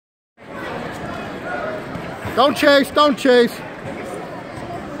Don't chase, don't chase.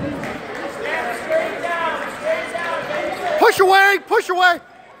 Push away, push away.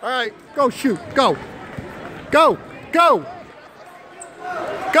 All right, go shoot, go. Go, go.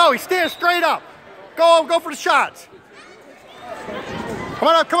 Go, he's standing straight up. Go for the shots. Come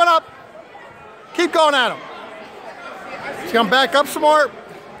on up, come on up. Keep going at him. He's gonna back up some more.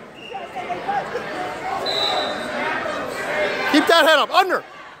 Keep that head up, under,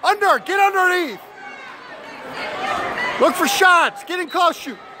 get underneath. Look for shots, get in close,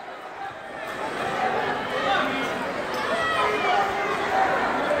 shoot.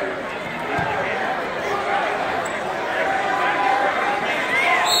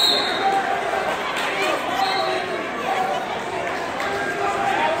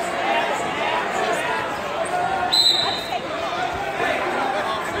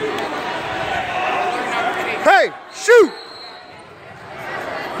 Hey, shoot!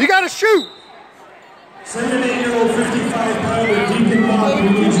 You gotta shoot! 78-year-old 55-pounder Deacon Bob, we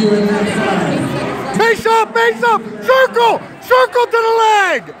need you in that five. Base up! Circle! Circle to the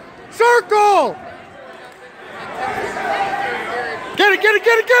leg! Circle! Get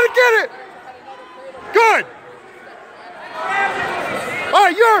it! Good! All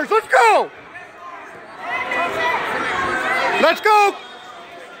right, yours, let's go! Let's go!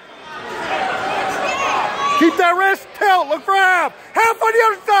 Keep that wrist tilt, look for half. Half on the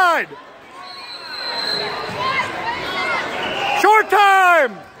other side. Short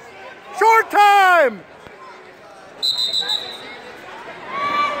time.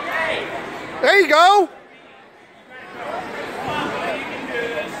 There you go.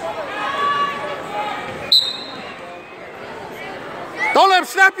 Don't let him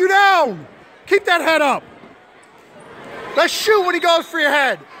snap you down. Keep that head up. Let's shoot when he goes for your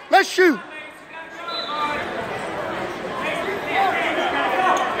head. Let's shoot.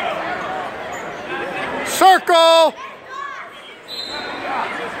 Circle!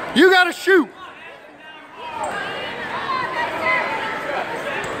 You gotta shoot!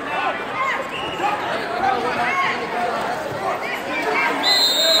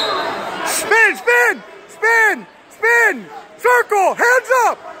 Spin! Circle! Hands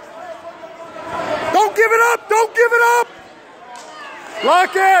up! Don't give it up!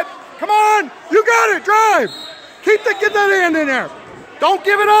 Lock it! Come on! You got it! Drive! Get that hand in there! Don't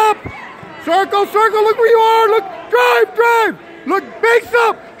give it up! Circle, look where you are, look, drive, look, base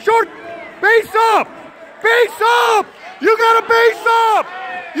up, short, base up, you gotta base up,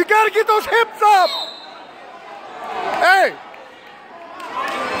 you gotta get those hips up.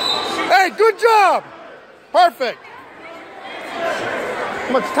 Hey, good job, perfect. How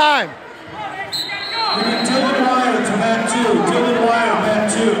much time? Dylan Wire to bat two,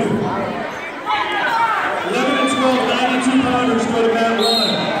 11 and 12, 92 pounders go to bat one.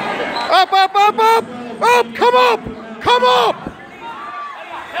 Up, come up!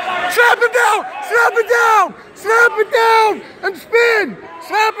 Snap it down, and spin!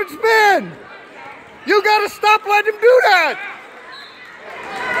 Snap and spin! You gotta stop letting him do that!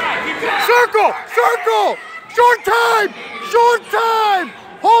 Circle! Short time!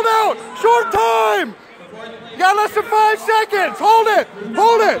 Hold out! Short time! You got less than 5 seconds! Hold it!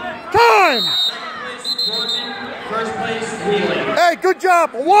 Time! First place, Wheeling. Hey, good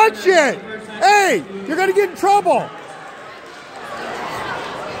job! Watch it! Hey, you're gonna get in trouble!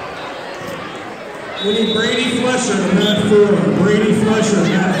 We need Brady Fletcher to bat forward.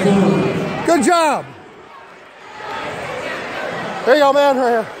 Good job! There you go, man, right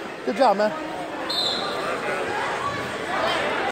here. Good job, man.